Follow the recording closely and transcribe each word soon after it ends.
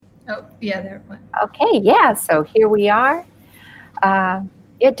Oh, yeah, there it went. Okay, yeah, so here we are.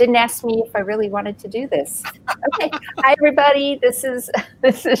 It didn't ask me if I really wanted to do this. Okay, hi everybody, this is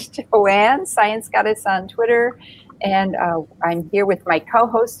Joanne, Science Goddess on Twitter, and I'm here with my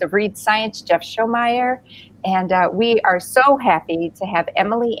co-host of Read Science, Jeff Schomeyer, and we are so happy to have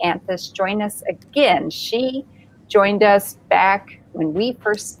Emily Anthus join us again. She joined us back when we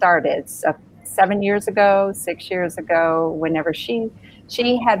first started, 7 years ago, 6 years ago, whenever she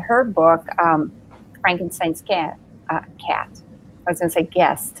had her book, Frankenstein's Cat. I was going to say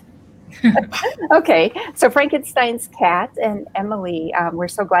guest. Okay, so Frankenstein's Cat and Emily, we're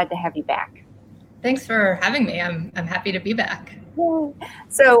so glad to have you back. Thanks for having me. I'm happy to be back. Yay.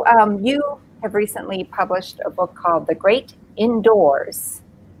 So you have recently published a book called The Great Indoors,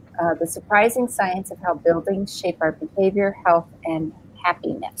 The Surprising Science of How Buildings Shape Our Behavior, Health, and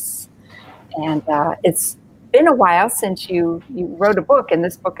Happiness. And it's been a while since you wrote a book, and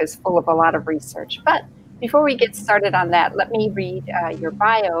this book is full of a lot of research. But before we get started on that, let me read your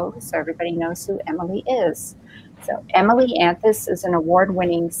bio so everybody knows who Emily is. So Emily Anthus is an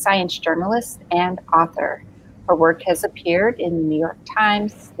award-winning science journalist and author. Her work has appeared in the New York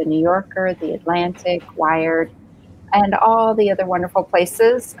Times, the New Yorker, the Atlantic, Wired, and all the other wonderful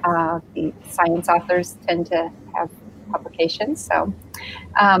places. The science authors tend to have publications. So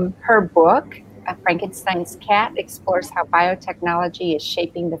her book, Frankenstein's Cat, explores how biotechnology is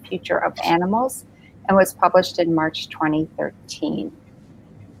shaping the future of animals and was published in March 2013.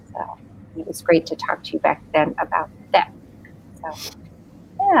 So it was great to talk to you back then about that. So,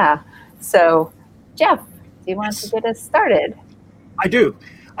 yeah. So, Jeff, do you want to get us started? I do.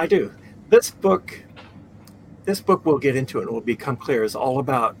 This book we'll get into and it will become clear is all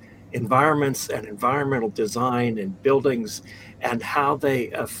about environments and environmental design and buildings and how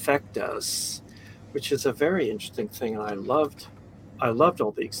they affect us, which is a very interesting thing. And I loved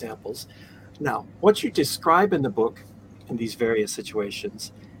all the examples. Now, what you describe in the book in these various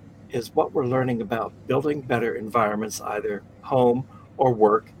situations is what we're learning about building better environments, either home or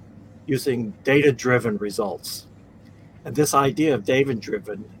work, using data-driven results. And this idea of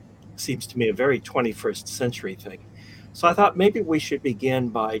data-driven seems to me a very 21st century thing. So I thought maybe we should begin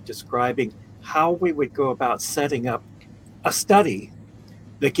by describing how we would go about setting up a study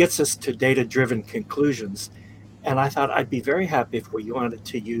that gets us to data-driven conclusions. And I thought I'd be very happy if we wanted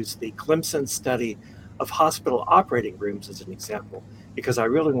to use the Clemson study of hospital operating rooms as an example, because I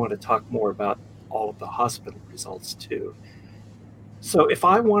really want to talk more about all of the hospital results too. So if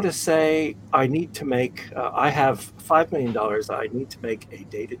I want to say I need to make, I have $5 million, I need to make a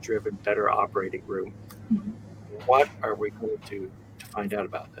data-driven, better operating room. Mm-hmm. What are we going to do to find out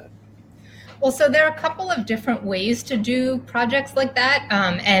about that? Well, so there are a couple of different ways to do projects like that.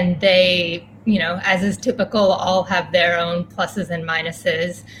 And they, as is typical, all have their own pluses and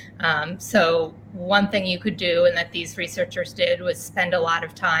minuses. So one thing you could do, and that these researchers did, was spend a lot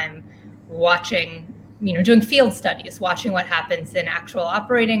of time watching, doing field studies, watching what happens in actual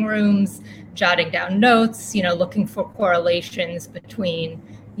operating rooms, jotting down notes, looking for correlations between,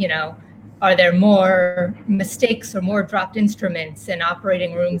 are there more mistakes or more dropped instruments in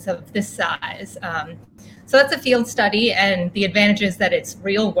operating rooms of this size? So that's a field study, and the advantage is that it's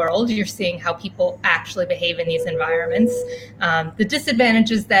real world. You're seeing how people actually behave in these environments. The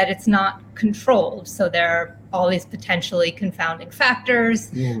disadvantage is that it's not controlled. So there are all these potentially confounding factors,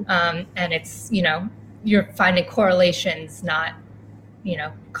 and it's, you're finding correlations, not,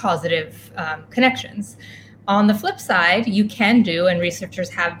 causative connections. On the flip side, you can do, and researchers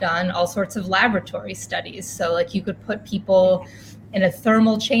have done, all sorts of laboratory studies. So like you could put people in a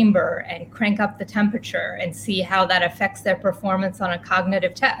thermal chamber and crank up the temperature and see how that affects their performance on a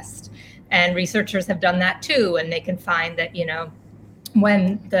cognitive test. And researchers have done that too. And they can find that,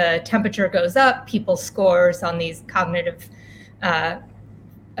 when the temperature goes up, people's scores on these cognitive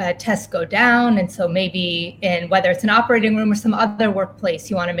tests go down. And so maybe in whether it's an operating room or some other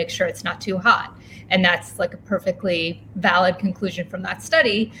workplace, you want to make sure it's not too hot. And that's like a perfectly valid conclusion from that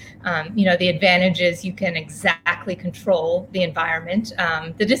study. The advantage is you can exactly control the environment.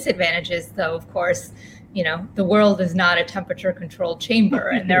 The disadvantage is, though, of course, the world is not a temperature controlled chamber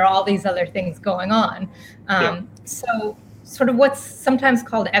and there are all these other things going on. So sort of what's sometimes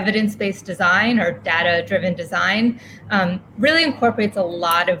called evidence-based design or data-driven design really incorporates a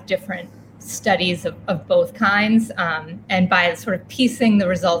lot of different studies of both kinds. And by sort of piecing the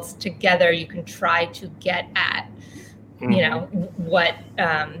results together, you can try to get at, what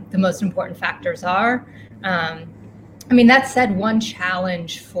the most important factors are. That said, one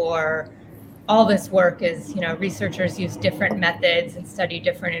challenge for all this work is, researchers use different methods and study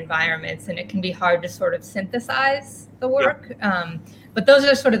different environments, and it can be hard to sort of synthesize the work. But those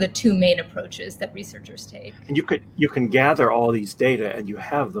are sort of the two main approaches that researchers take. And you can gather all these data and you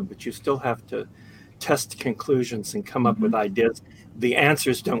have them, but you still have to test conclusions and come up with ideas. The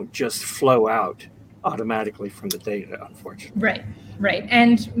answers don't just flow out automatically from the data, unfortunately. Right.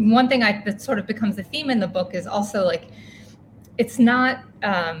 And one thing that sort of becomes a theme in the book is also like, it's not,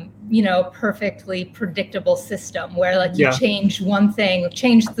 perfectly predictable system where like you change one thing,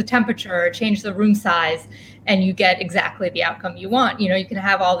 change the temperature, change the room size, and you get exactly the outcome you want. You can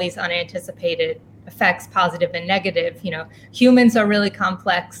have all these unanticipated effects, positive and negative. Humans are really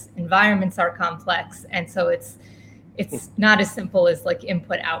complex, environments are complex, and so it's not as simple as like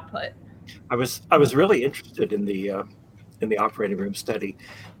input output. I was really interested in the operating room study,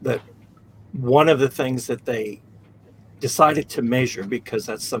 that one of the things that they decided to measure, because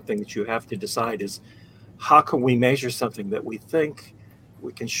that's something that you have to decide, is how can we measure something that we think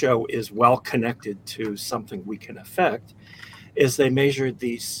we can show is well connected to something we can affect, is they measured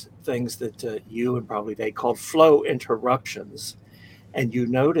these things that you and probably they called flow interruptions. And you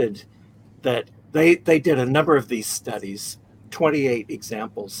noted that they did a number of these studies, 28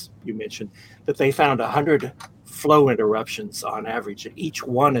 examples you mentioned, that they found 100 flow interruptions on average in each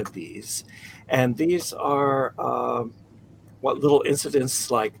one of these. And these are little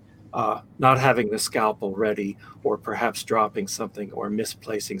incidents like not having the scalpel ready, or perhaps dropping something, or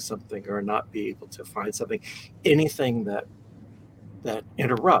misplacing something, or not be able to find something, anything that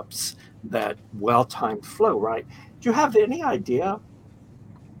interrupts that well-timed flow, right? Do you have any idea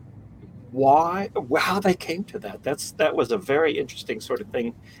how they came to that? That was a very interesting sort of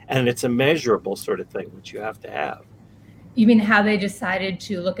thing, and it's a measurable sort of thing which you have to have. You mean how they decided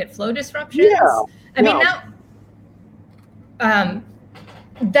to look at flow disruptions? Yeah. I mean,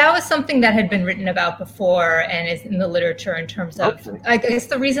 that was something that had been written about before and is in the literature in terms of, I guess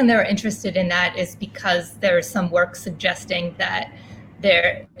the reason they were interested in that is because there is some work suggesting that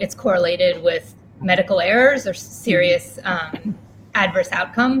it's correlated with medical errors or serious adverse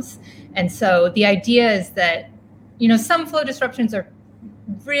outcomes. And so the idea is that, some flow disruptions are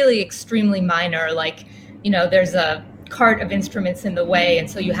really extremely minor, like, there's a cart of instruments in the way,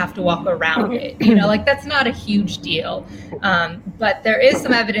 and so you have to walk around it. Like that's not a huge deal. But there is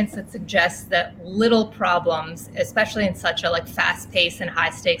some evidence that suggests that little problems, especially in such a like fast-paced and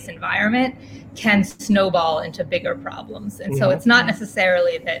high-stakes environment, can snowball into bigger problems. And so it's not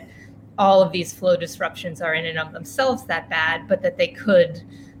necessarily that all of these flow disruptions are in and of themselves that bad, but that they could,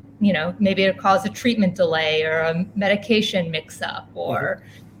 maybe it cause a treatment delay or a medication mix-up, or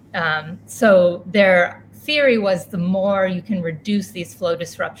so their theory was the more you can reduce these flow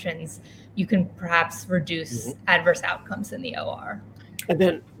disruptions, you can perhaps reduce adverse outcomes in the OR.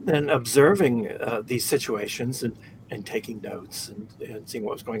 And then observing these situations and taking notes and seeing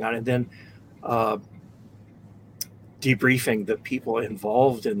what was going on, and then debriefing the people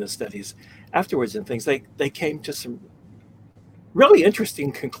involved in the studies afterwards and things, they came to some really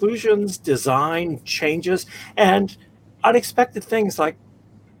interesting conclusions, design changes, and unexpected things like,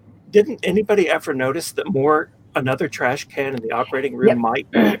 didn't anybody ever notice that another trash can in the operating room might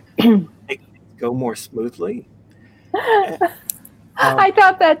make things go more smoothly? I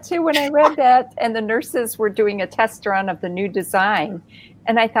thought that too when I read that, and the nurses were doing a test run of the new design.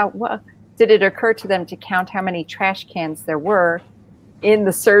 And I thought, well, did it occur to them to count how many trash cans there were in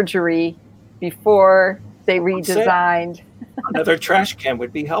the surgery before they redesigned? Another trash can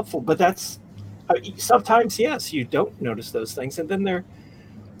would be helpful, but that's sometimes, yes, you don't notice those things. And then they're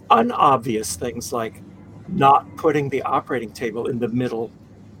unobvious things like not putting the operating table in the middle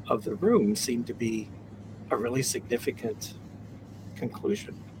of the room seem to be a really significant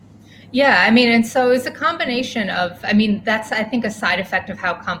conclusion. Yeah, I mean, and so it's a combination of, I mean, that's, I think, a side effect of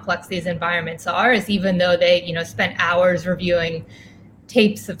how complex these environments are, is even though they, spent hours reviewing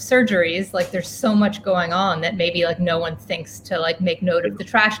tapes of surgeries, like there's so much going on that maybe like no one thinks to like make note of the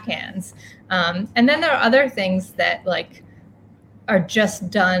trash cans. And then there are other things that like are just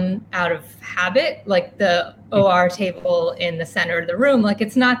done out of habit, like the OR table in the center of the room. Like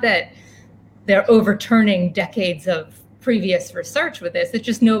it's not that they're overturning decades of previous research with this. It's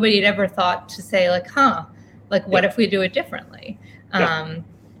just nobody had ever thought to say like, what if we do it differently?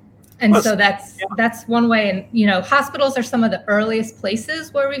 So that's one way. And, hospitals are some of the earliest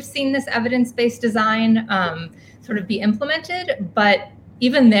places where we've seen this evidence-based design sort of be implemented. But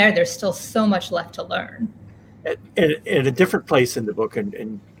even there's still so much left to learn. At a different place in the book,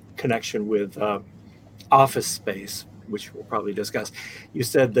 in connection with office space, which we'll probably discuss, you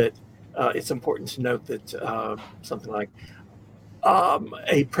said that it's important to note that something like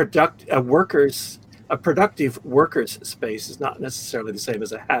a productive worker's space is not necessarily the same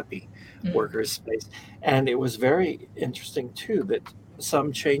as a happy worker's space. And it was very interesting too that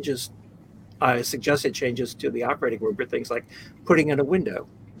some changes. I suggested changes to the operating room for things like putting in a window,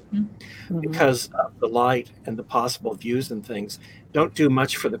 because of the light and the possible views and things. Don't do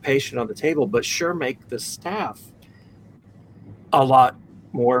much for the patient on the table, but sure make the staff a lot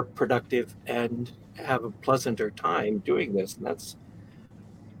more productive and have a pleasanter time doing this. And that's,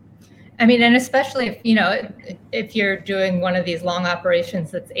 I mean, and especially if, you know, if you're doing one of these long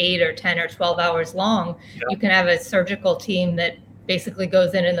operations that's 8 or 10 or 12 hours long, you can have a surgical team that basically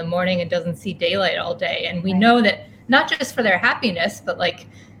goes in the morning and doesn't see daylight all day. And we know that not just for their happiness, but like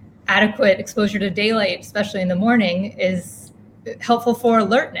adequate exposure to daylight, especially in the morning, is helpful for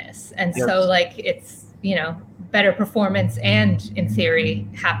alertness. And so like it's, you know, better performance and in theory,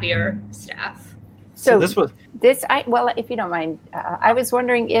 happier staff. So well, if you don't mind, I was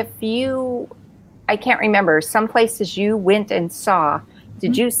wondering if I can't remember, some places you went and saw,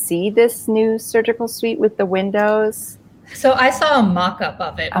 did you see this new surgical suite with the windows? So I saw a mock-up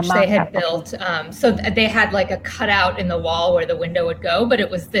of it, which they had built. So they had like a cutout in the wall where the window would go, but it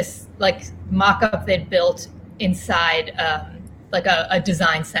was this like mock-up they'd built inside like a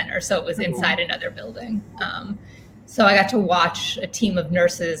design center. So it was inside another building. So I got to watch a team of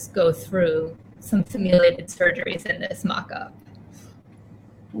nurses go through some simulated surgeries in this mock-up.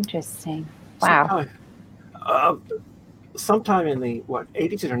 Interesting. Wow. Sometime in the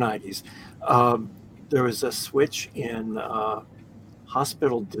 80s or 90s, there was a switch in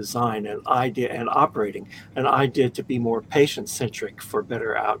hospital design and operating, an idea to be more patient-centric for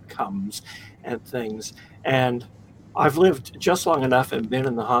better outcomes and things. And I've lived just long enough and been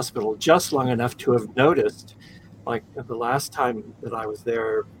in the hospital just long enough to have noticed, like the last time that I was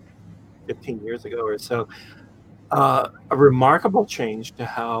there 15 years ago or so, a remarkable change to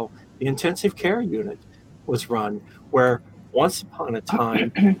how the intensive care unit was run, where once upon a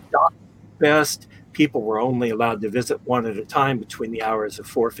time, best people were only allowed to visit one at a time between the hours of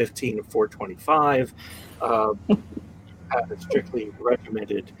 4:15 and 4:25, had a strictly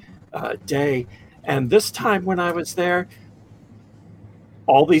regimented day. And this time when I was there,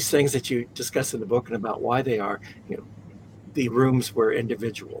 all these things that you discuss in the book and about why they are, you know, the rooms were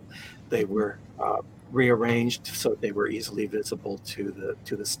individual. They were rearranged so they were easily visible to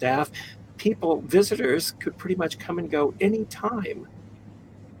the staff. Visitors could pretty much come and go anytime.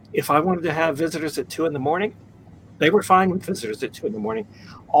 If I wanted to have visitors at 2 a.m, they were fine with visitors at 2 a.m,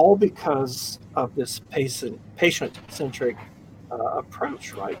 all because of this patient-centric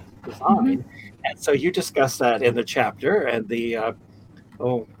approach, right? Design. And so you discuss that in the chapter, and the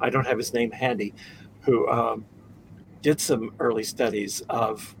I don't have his name handy, who did some early studies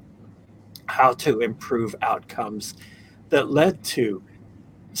of how to improve outcomes that led to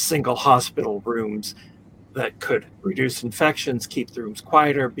single hospital rooms that could reduce infections, keep the rooms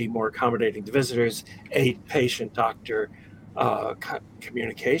quieter, be more accommodating to visitors, aid patient-doctor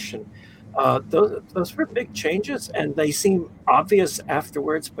communication. Those were big changes, and they seem obvious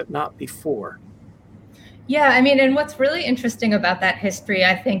afterwards, but not before. Yeah, I mean, and what's really interesting about that history,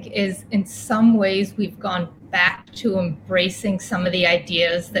 I think, is in some ways we've gone back to embracing some of the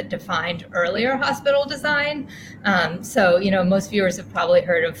ideas that defined earlier hospital design. So, you know, most viewers have probably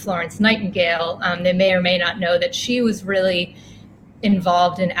heard of Florence Nightingale. They may or may not know that she was really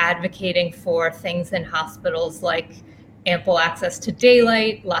involved in advocating for things in hospitals like ample access to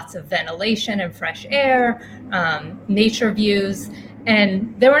daylight, lots of ventilation and fresh air, nature views.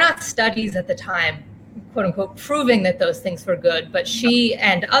 And there were not studies at the time, quote unquote, proving that those things were good, but she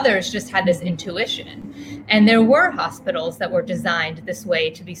and others just had this intuition. And there were hospitals that were designed this way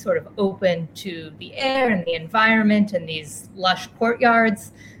to be sort of open to the air and the environment and these lush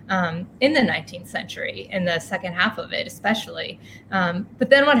courtyards in the 19th century, in the second half of it especially. But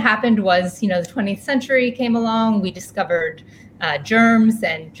then what happened was, you know, the 20th century came along, we discovered germs,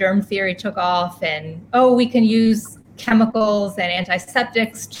 and germ theory took off, and we can use chemicals and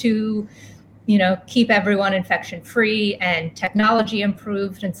antiseptics to, you know, keep everyone infection free, and technology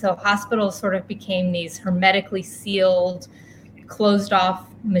improved. And so hospitals sort of became these hermetically sealed, closed off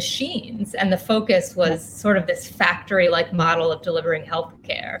machines. And the focus was sort of this factory-like model of delivering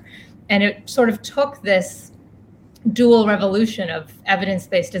healthcare. And it sort of took this dual revolution of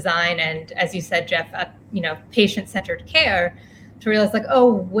evidence-based design and, as you said, Jeff, you know, patient-centered care, to realize like,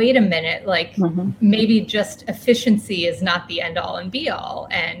 oh, wait a minute, like maybe just efficiency is not the end all and be all.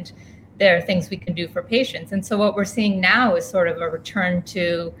 And there are things we can do for patients. And so what we're seeing now is sort of a return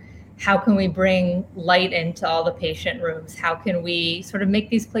to how can we bring light into all the patient rooms? How can we sort of make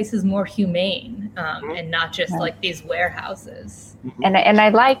these places more humane and not just like these warehouses? And I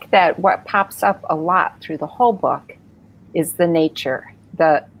like that what pops up a lot through the whole book is the nature,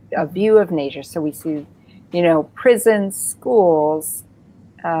 a view of nature. So we see, you know, prisons, schools,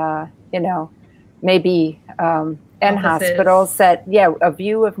 maybe and hospitals that, a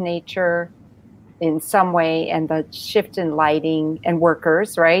view of nature in some way, and the shift in lighting and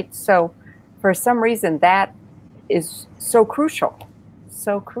workers, right? So for some reason that is so crucial.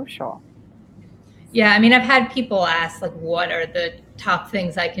 Yeah, I mean, I've had people ask, like, what are the top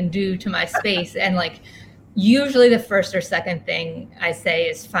things I can do to my space? And like, usually the first or second thing I say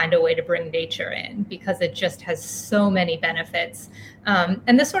is find a way to bring nature in, because it just has so many benefits.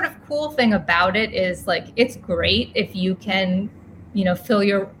 And the sort of cool thing about it is, like, it's great if you can, fill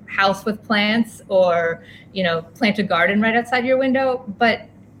your house with plants, or, plant a garden right outside your window. But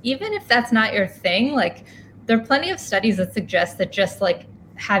even if that's not your thing, like, there are plenty of studies that suggest that just like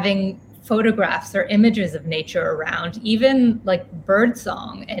having photographs or images of nature around, even like bird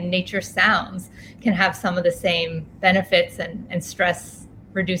song and nature sounds, can have some of the same benefits and stress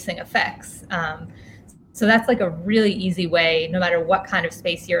reducing effects. So that's like a really easy way, no matter what kind of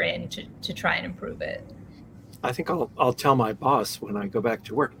space you're in, to try and improve it. I think I'll tell my boss when I go back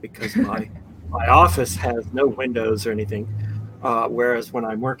to work, because my office has no windows or anything, whereas when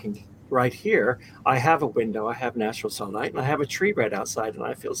I'm working right here, I have a window, I have natural sunlight, and I have a tree right outside, and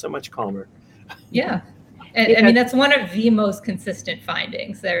I feel so much calmer. Yeah. And, I mean, that's one of the most consistent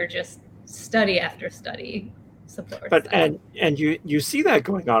findings. They're just study after study supports but that. And you see that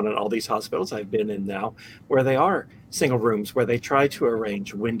going on in all these hospitals I've been in now, where they are single rooms, where they try to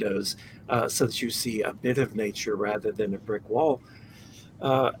arrange windows so that you see a bit of nature rather than a brick wall.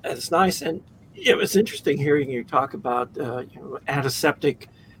 It's nice. And it was interesting hearing you talk about antiseptic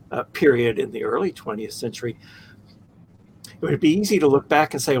period in the early 20th century. It would be easy to look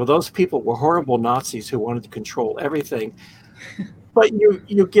back and say, well, those people were horrible Nazis who wanted to control everything. But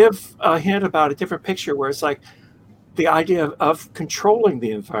you give a hint about a different picture, where it's like the idea of controlling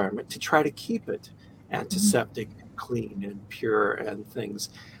the environment to try to keep it antiseptic, and clean and pure, and things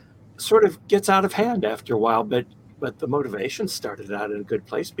sort of gets out of hand after a while. But the motivation started out in a good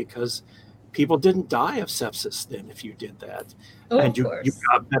place, because people didn't die of sepsis then if you did that. And you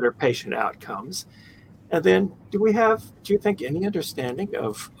got better patient outcomes. And then do you think, any understanding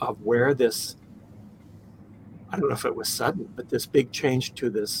of where this, I don't know if it was sudden, but this big change to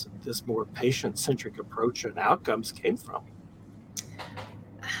this more patient-centric approach and outcomes came from?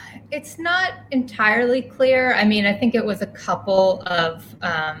 It's not entirely clear. I mean, I think it was a couple of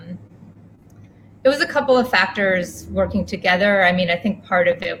factors working together. I mean, I think part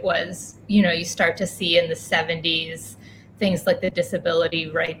of it was, you start to see in the 70s things like the disability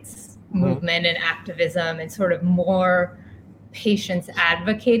rights movement and activism, and sort of more patients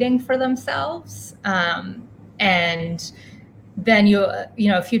advocating for themselves. And then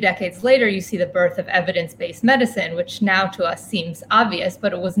a few decades later, you see the birth of evidence-based medicine, which now to us seems obvious,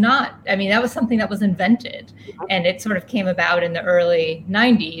 but it was not. I mean, that was something that was invented, and it sort of came about in the early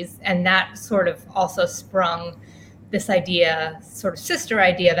 90s. And that sort of also sprung this idea, sort of sister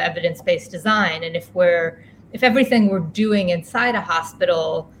idea, of evidence-based design. And if everything we're doing inside a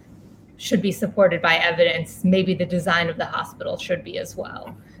hospital should be supported by evidence, maybe the design of the hospital should be as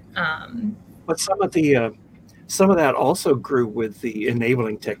well. But some of that also grew with the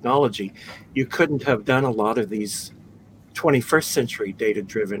enabling technology. You couldn't have done a lot of these 21st century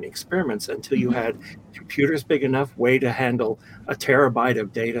data-driven experiments until you had computers big enough, way to handle a terabyte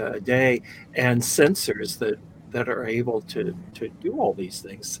of data a day, and sensors that are able to do all these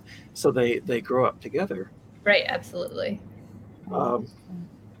things. So they grow up together. Right, absolutely.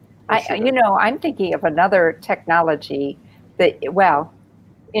 I'm thinking of another technology that,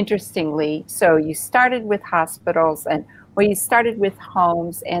 interestingly, so you started with hospitals, and you started with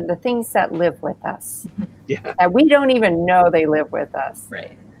homes and the things that live with us. Yeah. And we don't even know they live with us.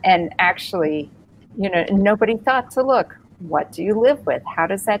 Right. And actually, nobody thought to look, what do you live with? How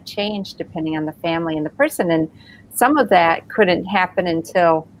does that change depending on the family and the person? And some of that couldn't happen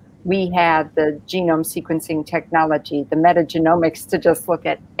until we had the genome sequencing technology, the metagenomics, to just look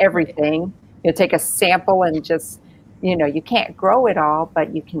at everything. You take a sample and just, you can't grow it all,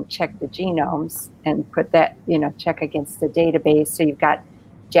 but you can check the genomes and put that, check against the database. So you've got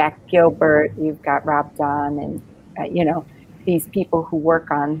Jack Gilbert, you've got Rob Dunn, and, these people who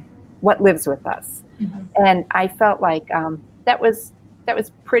work on what lives with us. And I felt like that was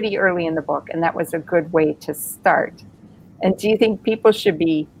pretty early in the book, and that was a good way to start. And do you think people should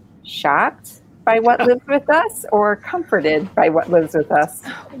be shocked by what lives with us, or comforted by what lives with us?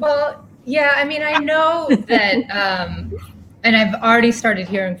 Well, yeah, I mean, I know that, and I've already started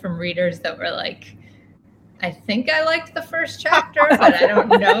hearing from readers that were like, I think I liked the first chapter, but I don't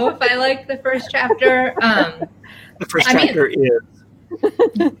know if I liked the first chapter. The first chapter is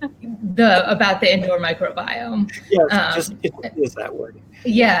about the indoor microbiome. Yes, it is that word.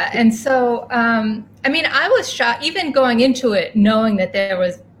 Yeah, and so I mean, I was shocked even going into it, knowing that there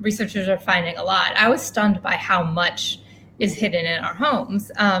was researchers are finding a lot. I was stunned by how much is hidden in our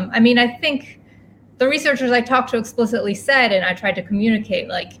homes. I mean, I think the researchers I talked to explicitly said, and I tried to communicate,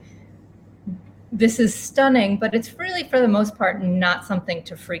 like, this is stunning, but it's really, for the most part, not something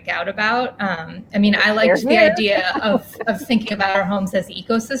to freak out about. I mean, I liked the idea of thinking about our homes as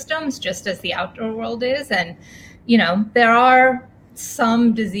ecosystems, just as the outdoor world is. And, you know, there are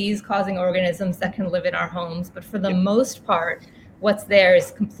some disease-causing organisms that can live in our homes, but for the most part, what's there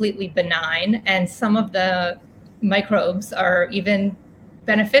is completely benign. And some of the microbes are even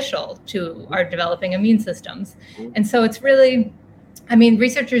beneficial to our developing immune systems. And so it's really, I mean,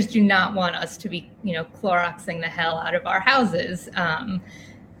 researchers do not want us to be, you know, Cloroxing the hell out of our houses.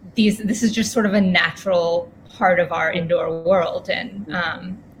 This is just sort of a natural part of our indoor world. And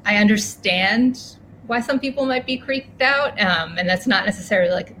I understand why some people might be creeped out. And that's not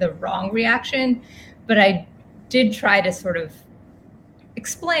necessarily like the wrong reaction, but I did try to sort of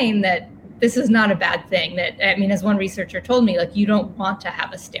explain that this is not a bad thing. That, I mean, as one researcher told me, like, you don't want to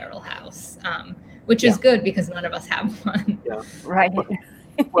have a sterile house, which is good because none of us have one. Yeah. Right.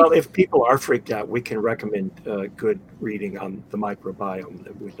 Well, if people are freaked out, we can recommend good reading on the microbiome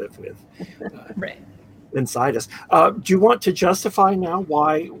that we live with Right. inside us. Do you want to justify now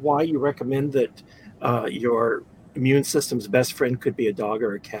why you recommend that your immune system's best friend could be a dog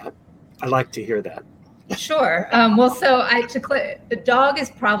or a cat? I'd like to hear that. Sure. Well, so the dog is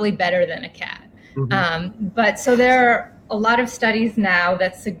probably better than a cat. But so there are a lot of studies now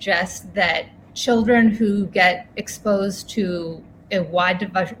that suggest that children who get exposed to a wide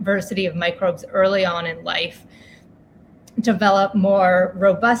diversity of microbes early on in life develop more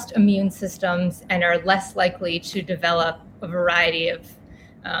robust immune systems and are less likely to develop a variety of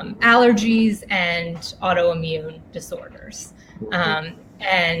allergies and autoimmune disorders.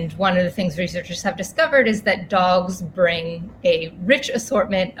 And one of the things researchers have discovered is that dogs bring a rich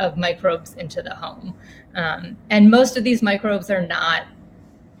assortment of microbes into the home. And most of these microbes are not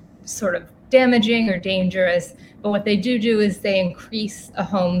sort of damaging or dangerous, but what they do is they increase a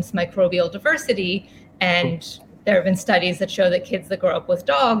home's microbial diversity. And there have been studies that show that kids that grow up with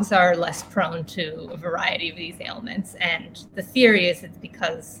dogs are less prone to a variety of these ailments. And the theory is it's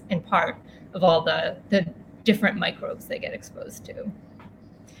because, in part, of all the different microbes they get exposed to.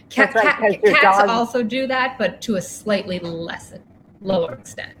 Cats also do that, but to a slightly lower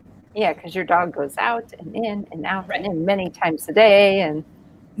extent. Yeah, because your dog goes out and in and out and in many times a day, and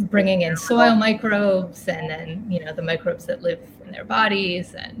bringing in soil microbes, and then, you know, the microbes that live in their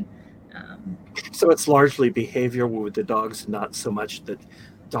bodies. And so it's largely behavioral with the dogs, not so much that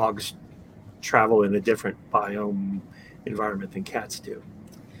dogs travel in a different biome environment than cats do.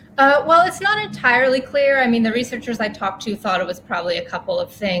 Well, it's not entirely clear. I mean, the researchers I talked to thought it was probably a couple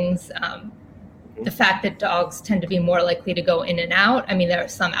of things. The fact that dogs tend to be more likely to go in and out. I mean, there are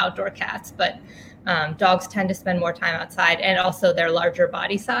some outdoor cats, but dogs tend to spend more time outside, and also their larger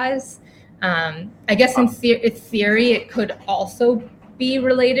body size. I guess in theory, it could also be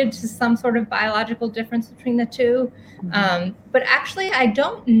related to some sort of biological difference between the two. But actually, I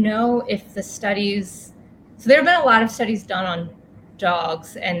don't know if the studies, so there have been a lot of studies done on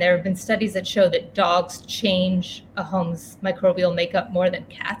dogs, and there have been studies that show that dogs change a home's microbial makeup more than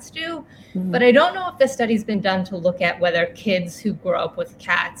cats do. But I don't know if the study's been done to look at whether kids who grow up with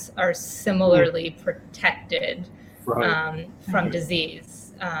cats are similarly protected from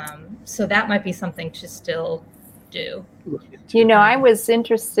disease. So that might be something to still do. You know, I was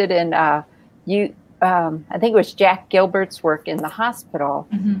interested in I think it was Jack Gilbert's work in the hospital,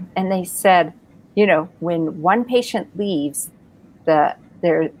 and they said, you know, when one patient leaves, their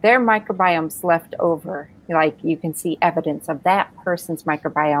microbiome's left over. Like, you can see evidence of that person's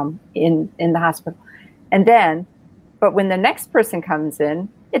microbiome in the hospital. And then, but when the next person comes in,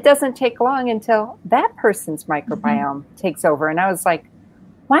 it doesn't take long until that person's microbiome takes over. And I was like,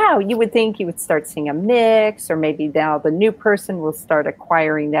 wow, you would think you would start seeing a mix, or maybe now the new person will start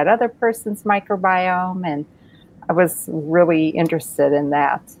acquiring that other person's microbiome. And I was really interested in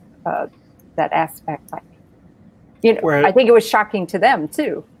that aspect. Like, you know, I think it was shocking to them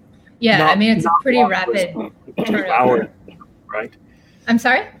too. Yeah, I mean, it's a pretty rapid turnover. Right? I'm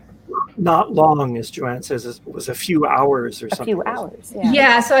sorry? Not long, as Joanne says, it was a few hours or something. A few hours, yeah.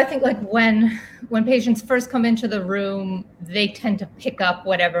 Yeah, so I think, like, when patients first come into the room, they tend to pick up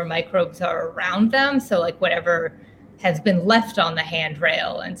whatever microbes are around them. So, like, whatever has been left on the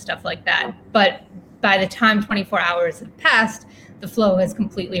handrail and stuff like that. But by the time 24 hours have passed, the flow has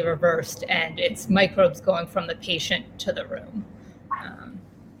completely reversed, and it's microbes going from the patient to the room.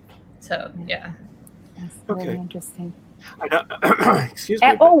 So yeah. That's Okay. really interesting. I know, excuse me.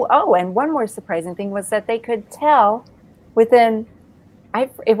 And, and one more surprising thing was that they could tell within,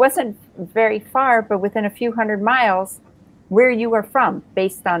 it wasn't very far, but within a few hundred miles, where you are from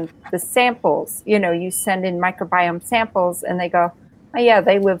based on the samples. You send in microbiome samples and they go, oh yeah,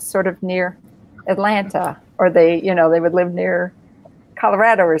 they live sort of near Atlanta, or they would live near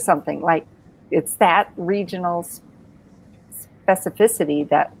Colorado or something. Like, it's that regional specificity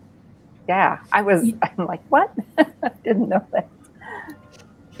that, I'm like, what? I didn't know that.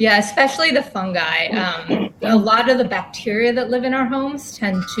 Yeah, especially the fungi. A lot of the bacteria that live in our homes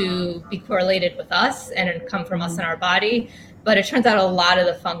tend to be correlated with us and come from us in our body. But it turns out a lot of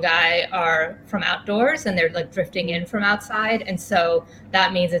the fungi are from outdoors and they're like drifting in from outside. And so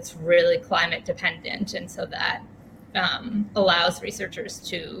that means it's really climate dependent. And so that allows researchers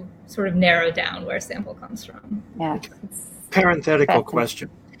to sort of narrow down where a sample comes from. Yeah. Parenthetical question.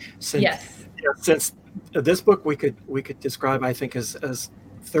 Yes. Since this book we could describe, I think, as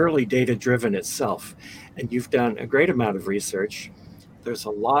thoroughly data-driven itself, and you've done a great amount of research. There's a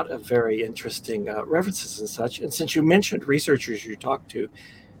lot of very interesting references and such. And since you mentioned researchers you talked to,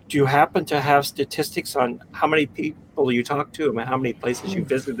 do you happen to have statistics on how many people you talked to and how many places you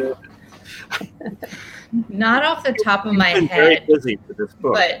visited? Not off the top of my You've been head. very busy for this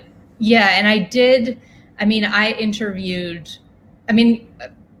book. But yeah, and I interviewed,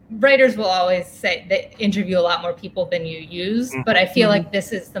 writers will always say they interview a lot more people than you use, but I feel like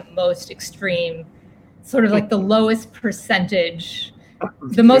this is the most extreme, sort of like the lowest percentage,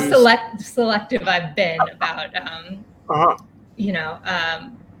 the most selective I've been about, I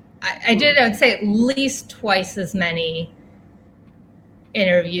would say at least twice as many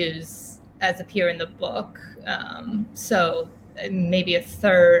interviews as appear in the book. So maybe a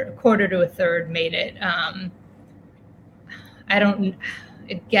quarter to a third made it. I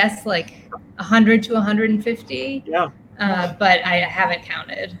guess like 100 to 150. Yeah. But I haven't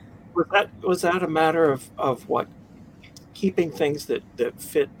counted. Was that a matter of what? Keeping things that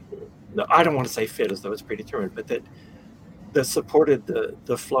fit? No, I don't want to say fit as though it's predetermined, but that supported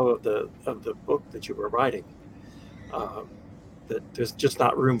the flow of the book that you were writing. That there's just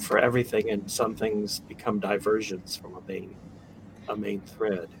not room for everything, and some things become diversions from a main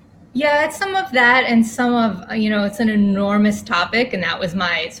thread. Yeah, it's some of that, and some of, it's an enormous topic, and that was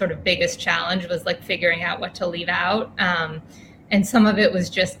my sort of biggest challenge, was like figuring out what to leave out. And some of it was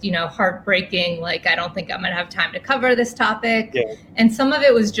just, heartbreaking, like, I don't think I'm going to have time to cover this topic. Yeah. And some of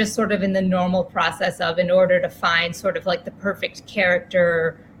it was just sort of in the normal process of, in order to find sort of like the perfect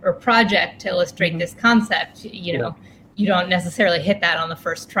character or project to illustrate this concept, you don't necessarily hit that on the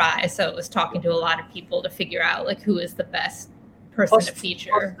first try. So it was talking to a lot of people to figure out like who is the best person to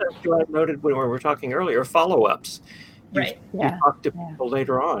feature. I noted when we were talking earlier, follow-ups. Right. You talked to people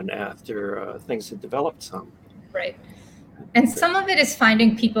later on after things had developed some. Right. And some of it is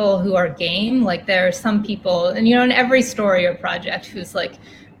finding people who are game. Like, there are some people, and in every story or project, whose like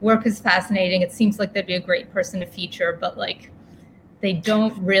work is fascinating. It seems like they'd be a great person to feature, but like they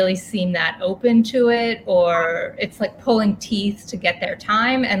don't really seem that open to it, or it's like pulling teeth to get their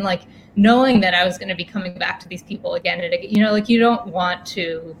time. And like knowing that I was going to be coming back to these people again and again, like you don't want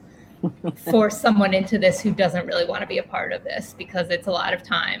to force someone into this who doesn't really want to be a part of this, because it's a lot of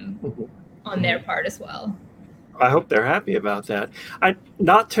time on their part as well. I hope they're happy about that.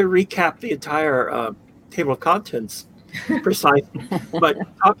 Not to recap the entire table of contents precisely, but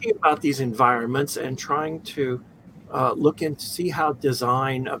talking about these environments and trying to look and see how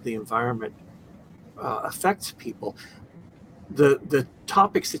design of the environment affects people. The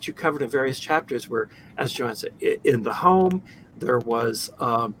topics that you covered in various chapters were, as Joanne said, in the home. There was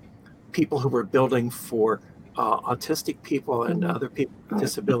people who were building for autistic people and other people with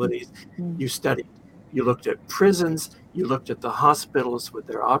disabilities. You looked at prisons, you looked at the hospitals with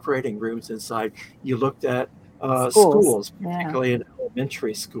their operating rooms inside, you looked at schools, particularly in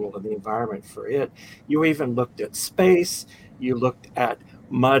elementary school and the environment for it. You even looked at space, you looked at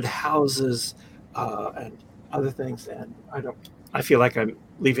mud houses and other things. And I feel like I'm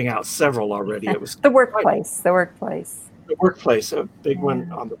leaving out several already. It was the workplace, a big one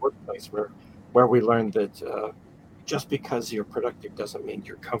on the workplace where we learned that just because you're productive doesn't mean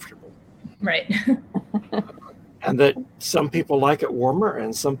you're comfortable. Right. And that some people like it warmer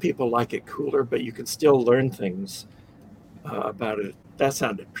and some people like it cooler, but you can still learn things about it. That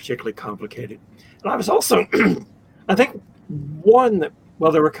sounded particularly complicated. And I was also, I think there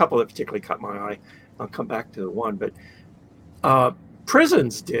were a couple that particularly caught my eye. I'll come back to the one, but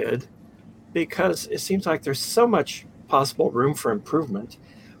prisons did, because it seems like there's so much possible room for improvement.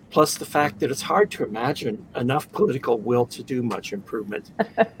 plus the fact that it's hard to imagine enough political will to do much improvement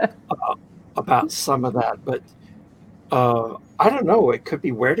about some of that. But I don't know. It could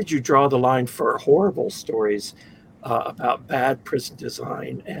be, where did you draw the line for horrible stories about bad prison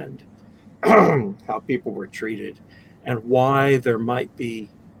design and how people were treated, and why there might be,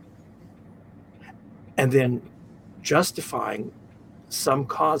 and then justifying some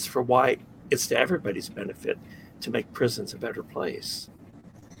cause for why it's to everybody's benefit to make prisons a better place?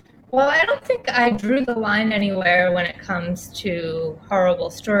 Well, I don't think I drew the line anywhere when it comes to horrible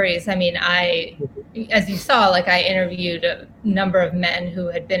stories. I mean, as you saw, like, I interviewed a number of men who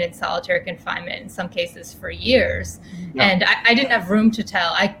had been in solitary confinement in some cases for years, and I didn't have room to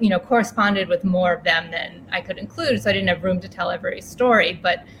tell. I, corresponded with more of them than I could include, so I didn't have room to tell every story.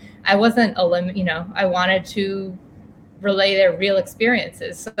 But I wasn't I wanted to relay their real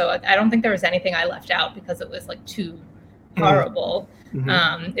experiences. So I don't think there was anything I left out because it was like too horrible.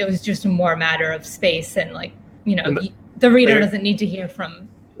 Mm-hmm. It was just more a matter of space, and the reader doesn't need to hear from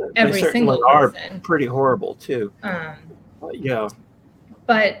every single person. Are pretty horrible too. Yeah.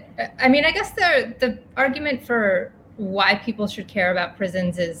 But I mean, I guess the argument for why people should care about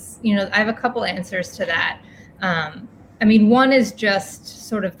prisons is, I have a couple answers to that. I mean, one is just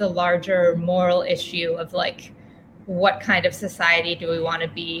sort of the larger moral issue of like, what kind of society do we want to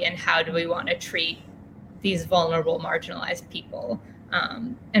be, and how do we want to treat these vulnerable, marginalized people?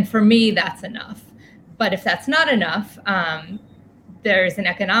 And for me, that's enough. But if that's not enough, there's an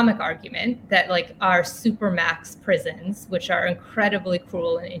economic argument that like our supermax prisons, which are incredibly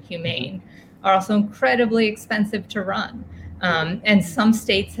cruel and inhumane, are also incredibly expensive to run. And some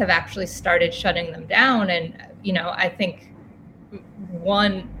states have actually started shutting them down. And, I think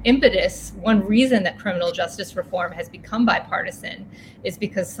one reason that criminal justice reform has become bipartisan is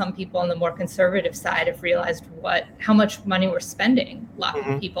because some people on the more conservative side have realized how much money we're spending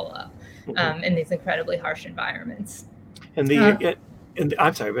locking people up in these incredibly harsh environments. And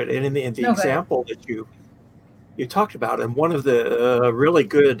I'm sorry, but in the example that you talked about, and one of the really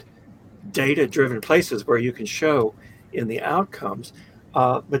good data-driven places where you can show in the outcomes,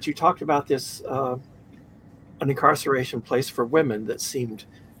 but you talked about this. An incarceration place for women that seemed,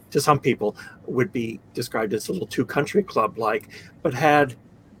 to some people, would be described as a little too country club-like, but had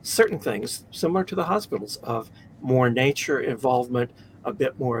certain things similar to the hospitals of more nature involvement, a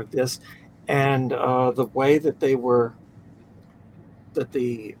bit more of this, and the way that the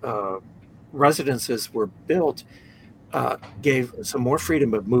residences were built gave some more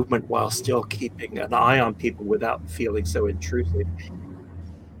freedom of movement while still keeping an eye on people without feeling so intrusive.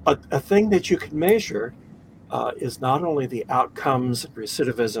 A thing that you can measure is not only the outcomes,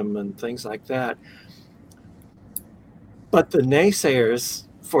 recidivism, and things like that, but the naysayers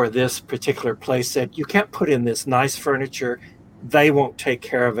for this particular place said, you can't put in this nice furniture, they won't take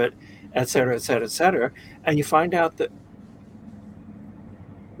care of it, et cetera, et cetera, et cetera. And you find out that,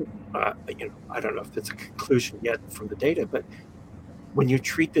 I don't know if it's a conclusion yet from the data, but when you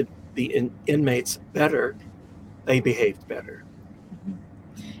treated the inmates better, they behaved better.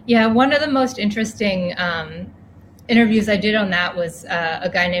 Yeah, one of the most interesting interviews I did on that was a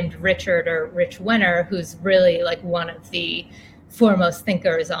guy named Rich Wenner, who's really like one of the foremost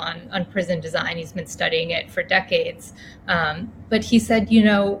thinkers on prison design. He's been studying it for decades. But he said,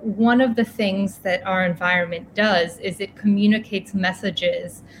 one of the things that our environment does is it communicates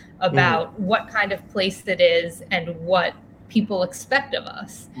messages about what kind of place it is and what people expect of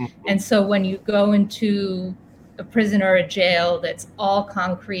us. And so when you go into a prison or a jail that's all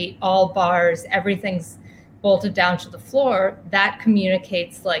concrete, all bars, everything's bolted down to the floor, that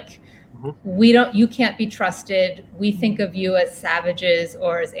communicates like, you can't be trusted. We think of you as savages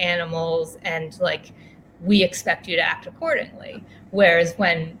or as animals, and like, we expect you to act accordingly. Whereas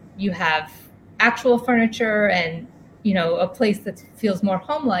when you have actual furniture and, a place that feels more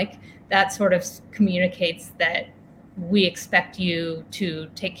home-like, that sort of communicates that we expect you to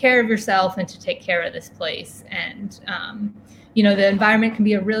take care of yourself and to take care of this place. And, the environment can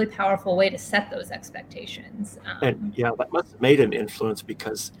be a really powerful way to set those expectations. And that must have made an influence,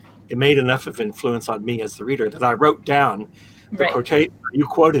 because it made enough of influence on me as the reader that I wrote down the quotation. You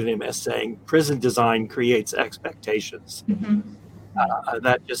quoted him as saying, prison design creates expectations.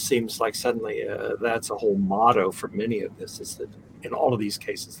 That just seems like suddenly that's a whole motto for many of this, is that in all of these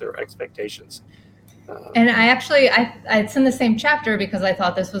cases, there are expectations. And it's in the same chapter because I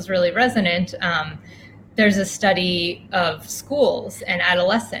thought this was really resonant. There's a study of schools and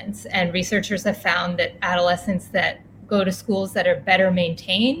adolescents, and researchers have found that adolescents that go to schools that are better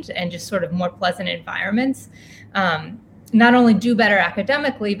maintained and just sort of more pleasant environments, not only do better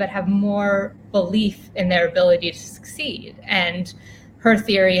academically, but have more belief in their ability to succeed. And her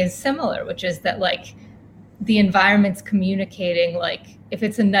theory is similar, which is that like the environment's communicating, like if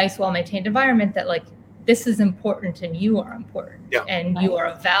it's a nice, well-maintained environment, that like this is important and you are important, and you are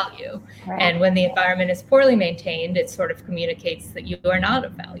of value. And when the environment is poorly maintained, it sort of communicates that you are not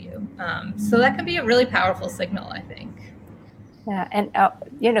of value. So that can be a really powerful signal, I think. Yeah,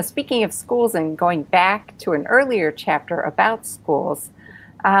 and speaking of schools and going back to an earlier chapter about schools,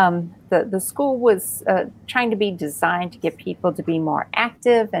 the school was trying to be designed to get people to be more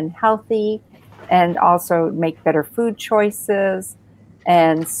active and healthy, and also make better food choices.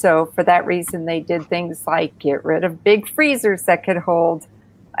 And so for that reason, they did things like get rid of big freezers that could hold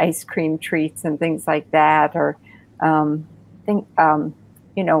ice cream treats and things like that, or long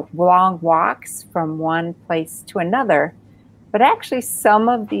walks from one place to another. But actually, some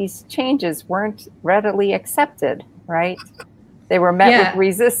of these changes weren't readily accepted, right? They were met with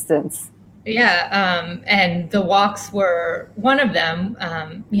resistance. Yeah, and the walks were one of them,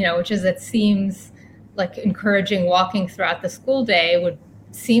 which is, it seems like encouraging walking throughout the school day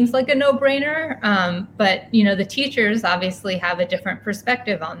seems like a no-brainer. But, the teachers obviously have a different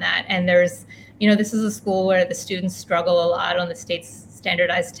perspective on that. And there's, this is a school where the students struggle a lot on the state's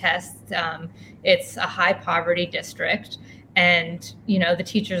standardized tests. It's a high poverty district. And, the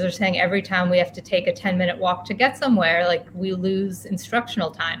teachers are saying every time we have to take a 10-minute walk to get somewhere, like we lose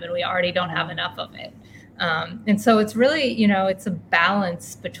instructional time and we already don't have enough of it. And so it's really, it's a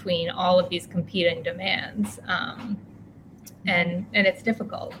balance between all of these competing demands. And it's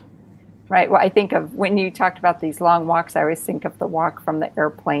difficult. Right. Well, I think of when you talked about these long walks, I always think of the walk from the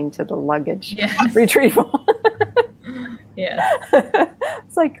airplane to the luggage retrieval. Yeah.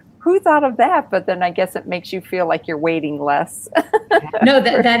 It's like, who thought of that? But then I guess it makes you feel like you're waiting less. No,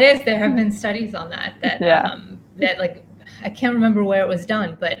 that is, there have been studies on that like, I can't remember where it was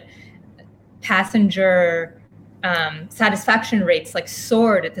done, but passenger satisfaction rates like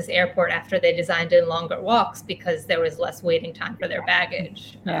soared at this airport after they designed in longer walks because there was less waiting time for their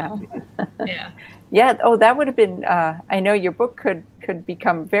baggage. Yeah. Oh, that would have been, I know your book could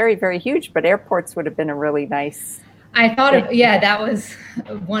become very, very huge, but airports would have been a really nice. I thought that was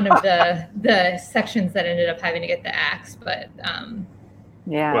one of the sections that ended up having to get the axe, but that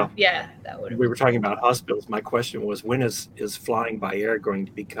would. We were talking about hospitals. My question was, when is flying by air going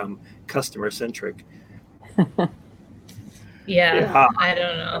to become customer centric? I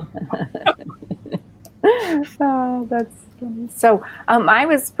don't know. Oh, that's funny. So I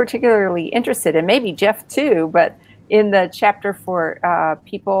was particularly interested, and maybe Jeff too, but in the chapter for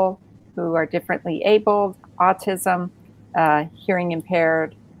people who are differently abled, autism, hearing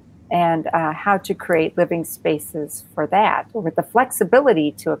impaired, and how to create living spaces for that, with the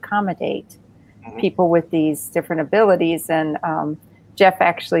flexibility to accommodate people with these different abilities. And Jeff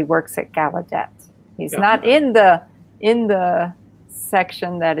actually works at Gallaudet. He's not in the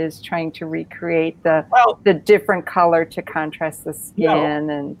section that is trying to recreate the different color to contrast the skin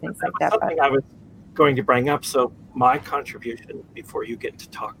and things like that. Something I was going to bring up. So my contribution, before you get to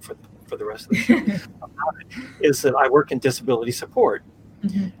talk for the rest of the show, about it, is that I work in disability support.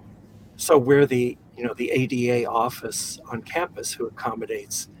 Mm-hmm. So we're the ADA office on campus who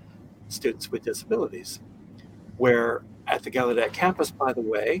accommodates students with disabilities. Where at the Gallaudet campus, by the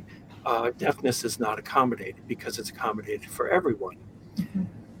way, deafness is not accommodated because it's accommodated for everyone,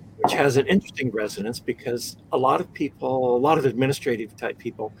 which has an interesting resonance because a lot of administrative type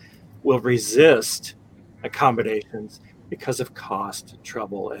people will resist accommodations because of cost,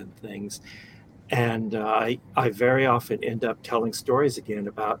 trouble, and things. And I very often end up telling stories again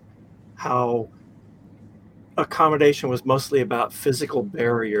about how accommodation was mostly about physical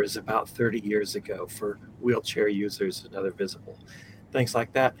barriers about 30 years ago for wheelchair users and other visible things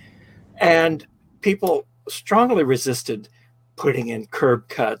like that. And people strongly resisted putting in curb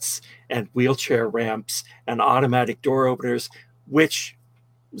cuts and wheelchair ramps and automatic door openers, which,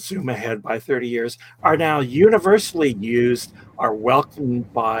 zoom ahead by 30 years, are now universally used, are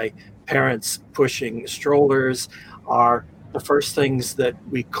welcomed by parents pushing strollers, are the first things that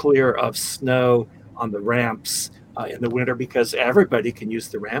we clear of snow on the ramps in the winter because everybody can use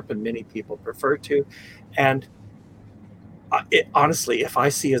the ramp and many people prefer to. And honestly, if I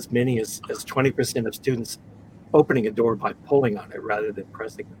see as many as 20% of students opening a door by pulling on it rather than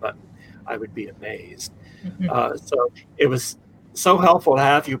pressing the button, I would be amazed. So it was so helpful to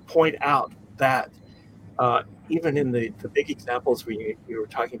have you point out that even in the big examples where you were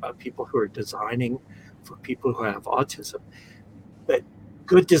talking about people who are designing for people who have autism, that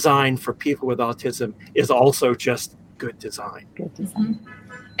good design for people with autism is also just good design. Good design.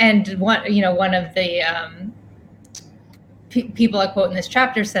 And one of the people I quote in this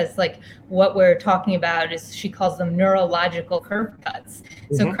chapter says, like, what we're talking about is, she calls them neurological curb cuts.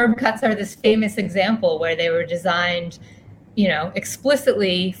 So curb cuts are this famous example where they were designed,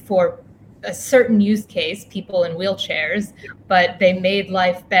 explicitly for a certain use case, people in wheelchairs, but they made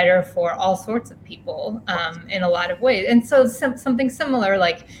life better for all sorts of people in a lot of ways. And so something similar,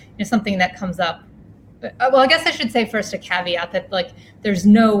 like, something that comes up. Well, I guess I should say first a caveat that, like, there's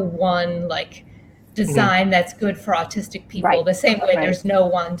no one, like, design that's good for autistic people. The same way there's no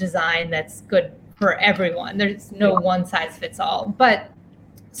one design that's good for everyone. There's no one size fits all. But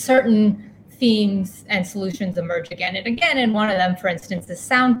certain themes and solutions emerge again and again. And one of them, for instance, is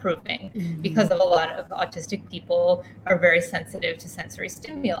soundproofing, because of a lot of autistic people are very sensitive to sensory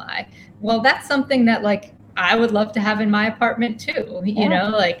stimuli. Well, that's something that, like, I would love to have in my apartment too,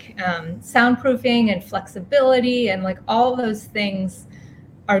 like soundproofing and flexibility and, like, all those things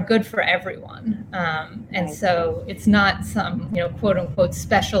are good for everyone. And so it's not some, quote unquote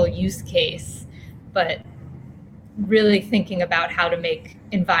special use case, but really thinking about how to make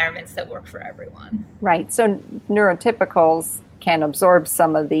environments that work for everyone. Right. So neurotypicals can absorb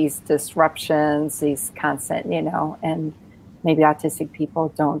some of these disruptions, these constant, and maybe autistic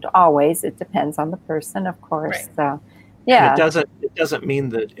people don't always. It depends on the person, of course. Right. So, yeah. And it doesn't mean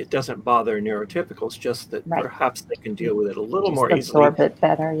that it doesn't bother neurotypicals, just that perhaps they can deal with it a little more easily. Absorb it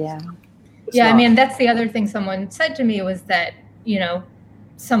better, yeah. I mean, that's the other thing someone said to me was that,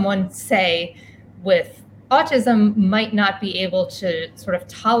 someone, say, with autism might not be able to sort of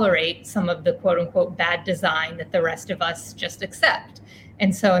tolerate some of the quote unquote bad design that the rest of us just accept.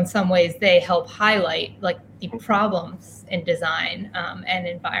 And so in some ways they help highlight, like, the problems in design and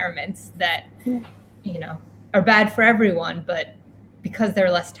environments that, are bad for everyone, but because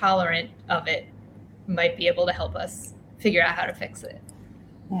they're less tolerant of it, might be able to help us figure out how to fix it.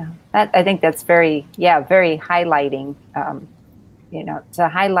 Yeah, I think that's very highlighting, to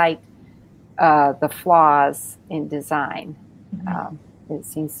highlight the flaws in design. It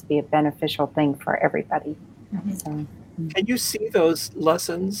seems to be a beneficial thing for everybody. So, can you see those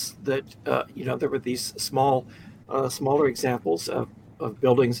lessons that, there were these smaller examples of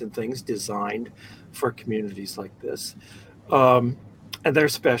buildings and things designed for communities like this? And they're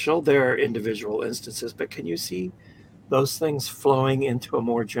special, they're individual instances, but can you see those things flowing into a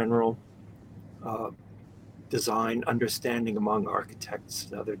more general design understanding among architects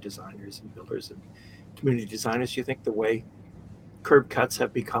and other designers and builders and community designers? You think the way curb cuts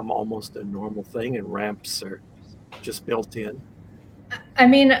have become almost a normal thing and ramps are just built in? I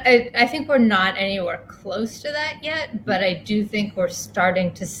mean, I think we're not anywhere close to that yet, but I do think we're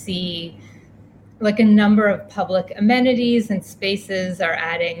starting to see, like, a number of public amenities and spaces are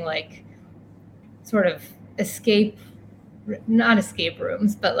adding, like, sort of not escape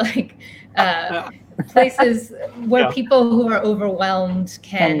rooms, but, like, places where people who are overwhelmed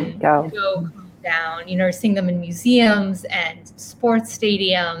can go calm down. We're seeing them in museums and sports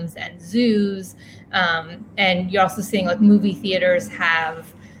stadiums and zoos. And you're also seeing, like, movie theaters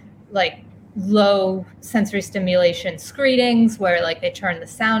have, like, low sensory stimulation screenings where, like, they turn the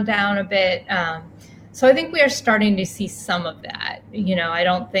sound down a bit. So I think we are starting to see some of that. I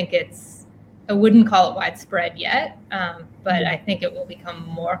don't think I wouldn't call it widespread yet, but I think it will become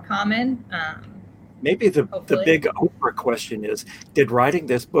more common. Maybe the big Oprah question is, did writing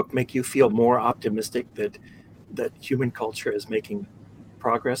this book make you feel more optimistic that human culture is making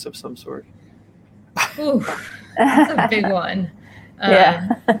progress of some sort? Ooh, that's a big one.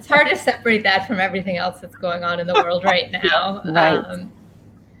 It's hard to separate that from everything else that's going on in the world right now.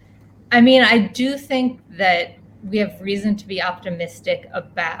 I mean, I do think that we have reason to be optimistic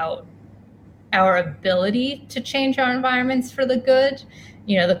about our ability to change our environments for the good.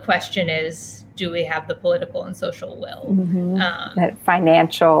 The question is, do we have the political and social will?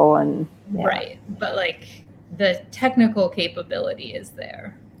 Financial and... Right. But, like, the technical capability is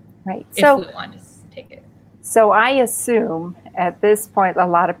there. Right. If we want to take it. So I assume at this point, a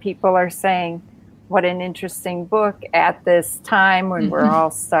lot of people are saying, what an interesting book at this time when we're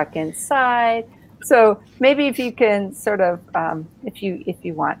all stuck inside. So maybe if you can sort of, if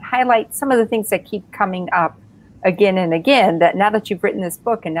you want, highlight some of the things that keep coming up again and again, that now that you've written this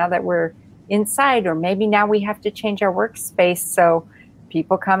book and now that we're inside, or maybe now we have to change our workspace so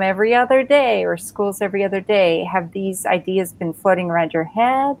people come every other day or schools every other day. Have these ideas been floating around your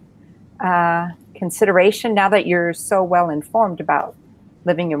head? Consideration now that you're so well informed about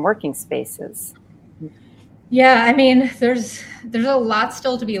living and working spaces? Yeah, I mean, there's a lot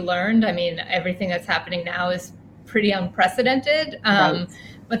still to be learned. I mean, everything that's happening now is pretty unprecedented,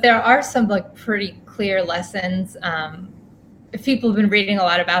 but there are some, like, pretty clear lessons. If people have been reading a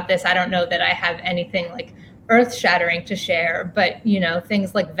lot about this, I don't know that I have anything, like, earth shattering to share, but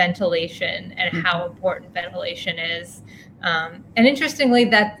things like ventilation and how important ventilation is. And interestingly,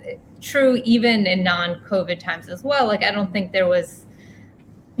 that's true even in non-COVID times as well. Like, I don't think there was,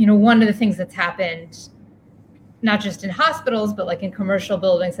 one of the things that's happened, not just in hospitals, but like in commercial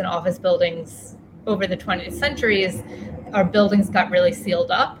buildings and office buildings over the 20th century, is our buildings got really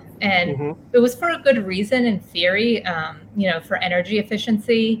sealed up. And it was for a good reason in theory, for energy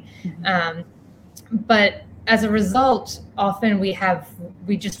efficiency. But as a result, often we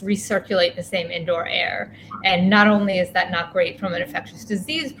just recirculate the same indoor air. And not only is that not great from an infectious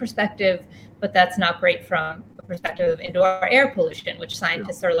disease perspective, but that's not great from a perspective of indoor air pollution, which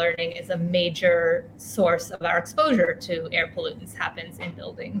scientists are learning is a major source of our exposure to air pollutants happens in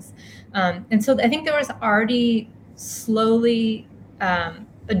buildings. And so I think there was already slowly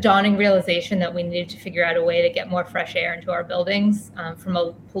a dawning realization that we needed to figure out a way to get more fresh air into our buildings from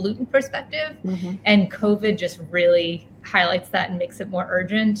a pollutant perspective. And COVID just really highlights that and makes it more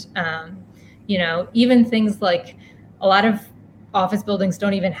urgent. Even things like a lot of office buildings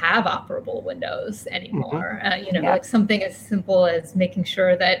don't even have operable windows anymore. Like something as simple as making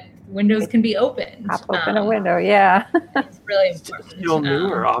sure that windows can be opened. Pop open a window, yeah. It's really important. Still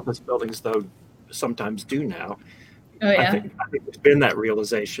newer office buildings, though, sometimes do now. Oh, yeah. I think there's been that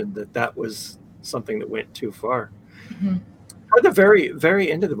realization that was something that went too far. At the very,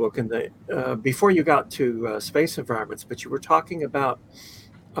 very end of the book, and before you got to space environments, but you were talking about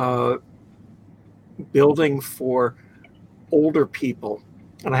building for older people,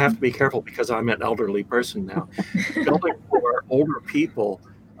 and I have to be careful because I'm an elderly person now. Building for older people,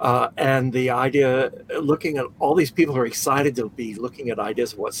 and the idea, looking at all these people who are excited to be looking at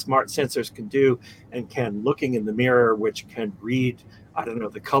ideas of what smart sensors can do, and looking in the mirror, which can read, I don't know,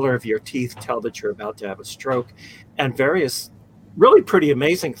 the color of your teeth, tell that you're about to have a stroke, and various really pretty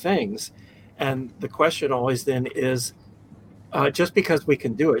amazing things. And the question always then is, just because we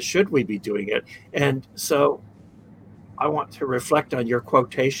can do it, should we be doing it? And so I want to reflect on your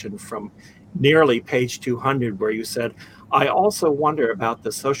quotation from nearly page 200, where you said, I also wonder about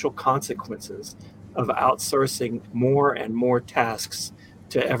the social consequences of outsourcing more and more tasks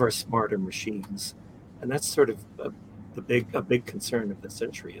to ever smarter machines. And that's sort of a big concern of the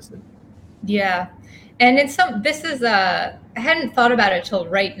century, isn't it? Yeah. And I hadn't thought about it till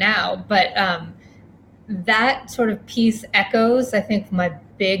right now, but that sort of piece echoes, I think, my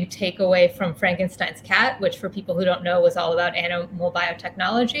big takeaway from Frankenstein's Cat, which for people who don't know was all about animal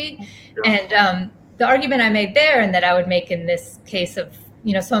biotechnology. Sure. And the argument I made there, and that I would make in this case of,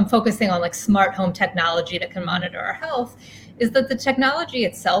 so I'm focusing on like smart home technology that can monitor our health, is that the technology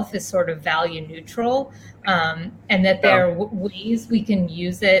itself is sort of value neutral, and that there are ways we can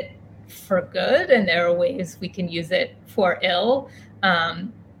use it for good, and there are ways we can use it for ill.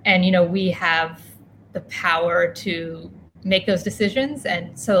 And, we have the power to make those decisions.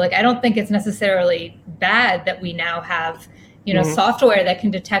 And so I don't think it's necessarily bad that we now have, software that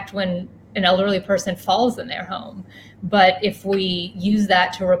can detect when an elderly person falls in their home. But if we use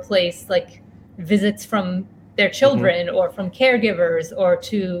that to replace visits from their children or from caregivers, or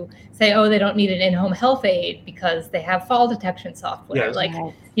to say, oh, they don't need an in-home health aide because they have fall detection software,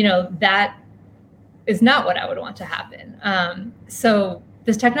 that is not what I would want to happen. So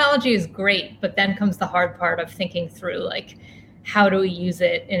this technology is great, but then comes the hard part of thinking through, how do we use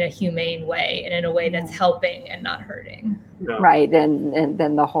it in a humane way and in a way that's helping and not hurting? Yeah. Right. And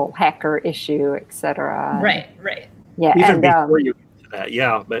then the whole hacker issue, et cetera. Right. Yeah. Even before you get to that.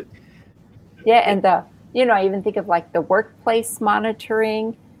 Yeah. But yeah. And I even think of the workplace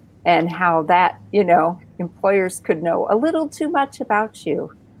monitoring and how that, employers could know a little too much about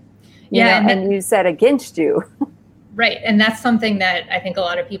you, and use that against you. Right. And that's something that I think a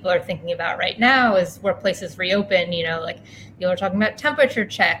lot of people are thinking about right now as workplaces reopen. People are talking about temperature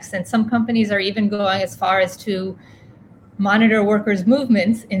checks, and some companies are even going as far as to monitor workers'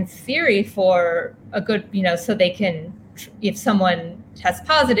 movements in theory for a good, so they can, if someone tests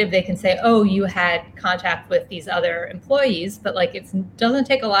positive, they can say, oh, you had contact with these other employees. But it doesn't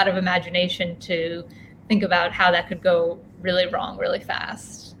take a lot of imagination to think about how that could go really wrong really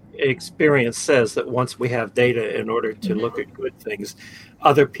fast. Experience says that once we have data in order to look at good things,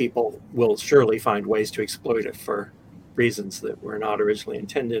 other people will surely find ways to exploit it for reasons that were not originally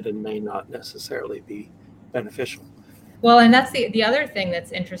intended and may not necessarily be beneficial. Well, and that's the other thing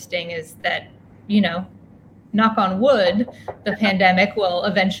that's interesting is that, knock on wood, the pandemic will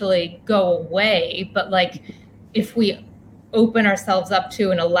eventually go away. But if we open ourselves up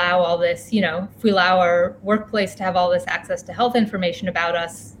to and allow all this, if we allow our workplace to have all this access to health information about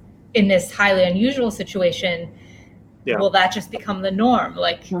us in this highly unusual situation, Yeah. will that just become the norm?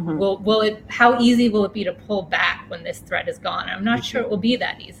 Like, will it? How easy will it be to pull back when this threat is gone? I'm not sure it will be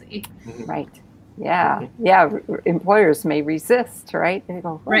that easy. Right. Yeah. Yeah. Employers may resist, right? They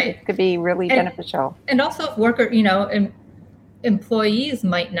go, Right. It could be really beneficial. And also, employees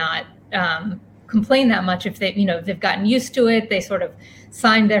might not complain that much if they've gotten used to it. They sort of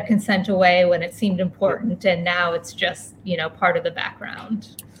signed their consent away when it seemed important, and now it's just part of the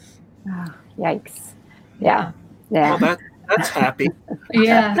background. Oh, yikes! Yeah. Well, that's happy.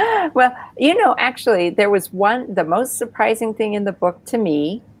 Yeah. Well, actually, there was the most surprising thing in the book to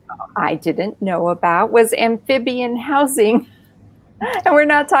me, I didn't know about, was amphibian housing. And we're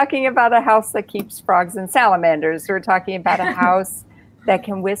not talking about a house that keeps frogs and salamanders. We're talking about a house that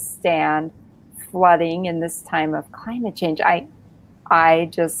can withstand flooding in this time of climate change. I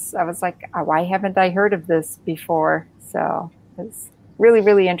was like, why haven't I heard of this before? So it's really,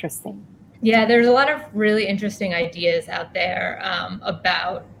 really interesting. Yeah, there's a lot of really interesting ideas out there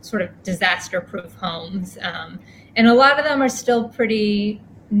about sort of disaster-proof homes. And a lot of them are still pretty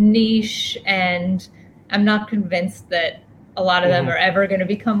niche, and I'm not convinced that a lot of them are ever going to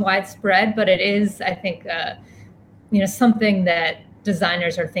become widespread, but it is, I think, something that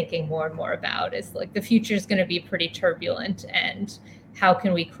designers are thinking more and more about, is like the future is going to be pretty turbulent, and how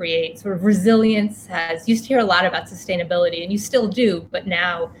can we create sort of resilience? Used to hear a lot about sustainability, and you still do, but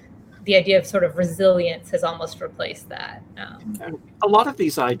now the idea of sort of resilience has almost replaced that. And a lot of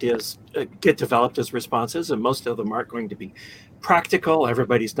these ideas get developed as responses, and most of them aren't going to be practical.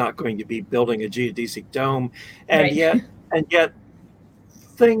 Everybody's not going to be building a geodesic dome, and yet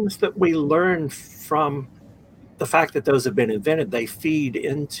things that we learn from the fact that those have been invented, they feed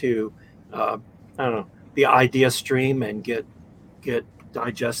into the idea stream and get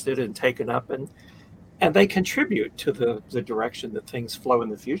digested and taken up, and they contribute to the direction that things flow in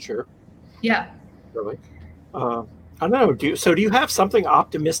the future. Yeah. Really. I don't know. Do you have something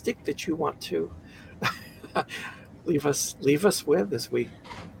optimistic that you want to leave us with as we?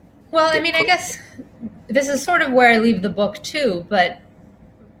 Well, I mean, I guess this is sort of where I leave the book too, but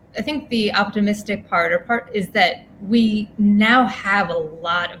I think the optimistic part is that we now have a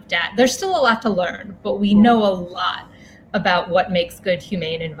lot of data. There's still a lot to learn, but we know a lot about what makes good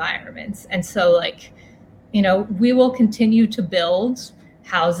humane environments. And so we will continue to build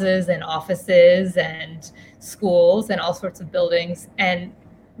houses and offices and schools and all sorts of buildings. And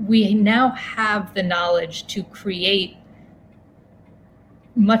we now have the knowledge to create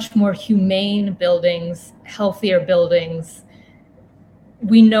much more humane buildings, healthier buildings.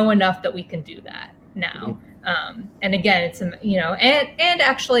 We know enough that we can do that now. And again, it's, and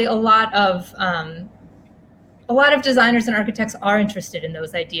actually a lot of designers and architects are interested in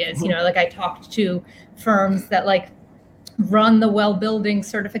those ideas. I talked to firms that run the Well Building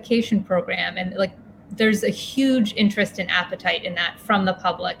certification program, and there's a huge interest and appetite in that from the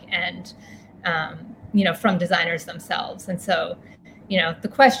public and from designers themselves. And so the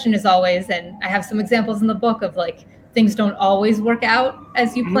question is always, and I have some examples in the book of things don't always work out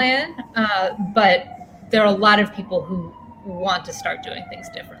as you plan, but there are a lot of people who want to start doing things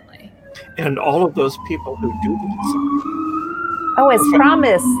differently. And all of those people who do this. Oh, as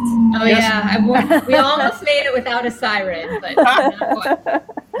promised. Oh, yes. Yeah. We almost made it without a siren, but not quite.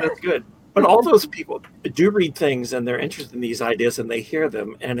 That's good. But all those people do read things, and they're interested in these ideas, and they hear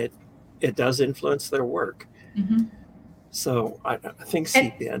them, and it does influence their work. Mm-hmm. So I think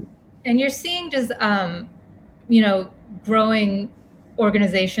seep in. And you're seeing just, growing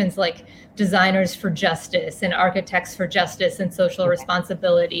organizations like Designers for Justice and Architects for Justice and Social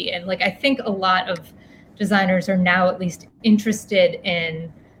Responsibility. And I think a lot of designers are now at least interested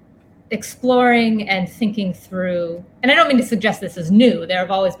in exploring and thinking through, and I don't mean to suggest this is new, there have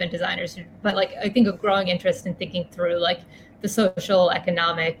always been designers, but I think a growing interest in thinking through the social,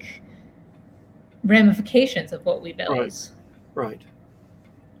 economic ramifications of what we build. Right.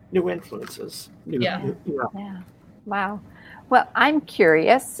 New influences. Yeah. Wow. Well, I'm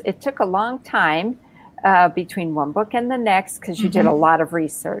curious. It took a long time between one book and the next because you did a lot of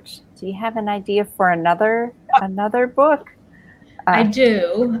research. Do you have an idea for another book? I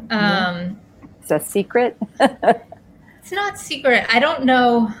do. It's a secret? It's not secret. I don't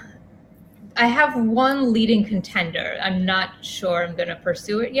know. I have one leading contender. I'm not sure I'm going to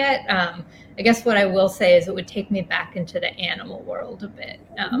pursue it yet. I guess what I will say is it would take me back into the animal world a bit,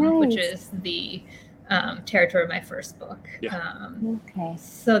 which is the territory of my first book. Yeah. Okay.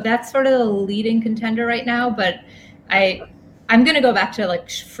 So that's sort of the leading contender right now, but I'm going to go back to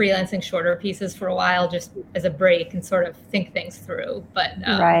freelancing shorter pieces for a while, just as a break and sort of think things through. But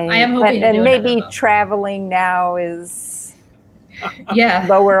I am hoping to do maybe another book. Traveling now is Yeah.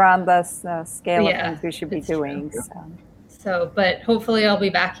 lower on the scale of Yeah, things we should be it's true. doing. Yeah. So, but hopefully I'll be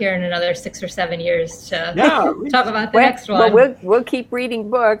back here in another 6 or 7 years to Yeah. talk about the next one. Well, we'll keep reading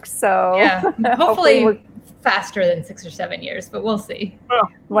books. So Yeah, hopefully we'll- faster than 6 or 7 years, but we'll see.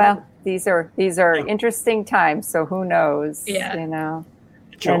 well, these are interesting times. So who knows? Yeah. You know.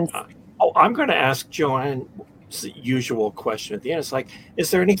 Jo- I'm going to ask Joanne's usual question at the end. It's like, is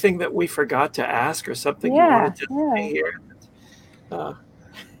there anything that we forgot to ask or something you wanted to say here?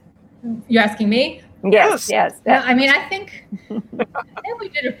 You're asking me? Yes. No, I mean, I think we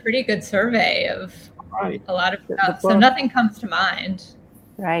did a pretty good survey of a lot of stuff, so nothing comes to mind.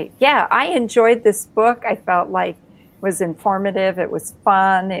 Right. Yeah, I enjoyed this book. I felt like it was informative. It was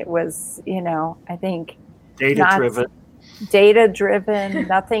fun. It was, I think data-driven,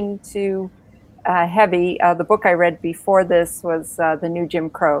 nothing too heavy. The book I read before this was The New Jim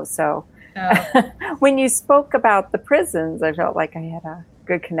Crow. So when you spoke about the prisons, I felt like I had a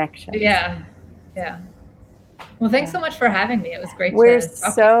good connection. Yeah. Well, thanks so much for having me. It was great. We're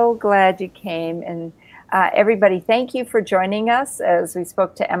so glad you came. And everybody, thank you for joining us as we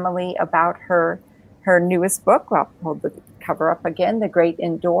spoke to Emily about her newest book. I'll hold the cover up again, The Great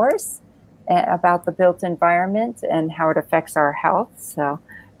Indoors, about the built environment and how it affects our health. So,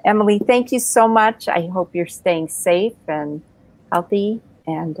 Emily, thank you so much. I hope you're staying safe and healthy.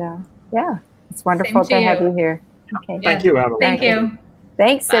 And it's wonderful to have you here. Okay. Thank you, Emily. Thank you.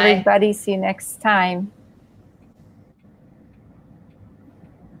 Thanks, Bye. everybody. See you next time.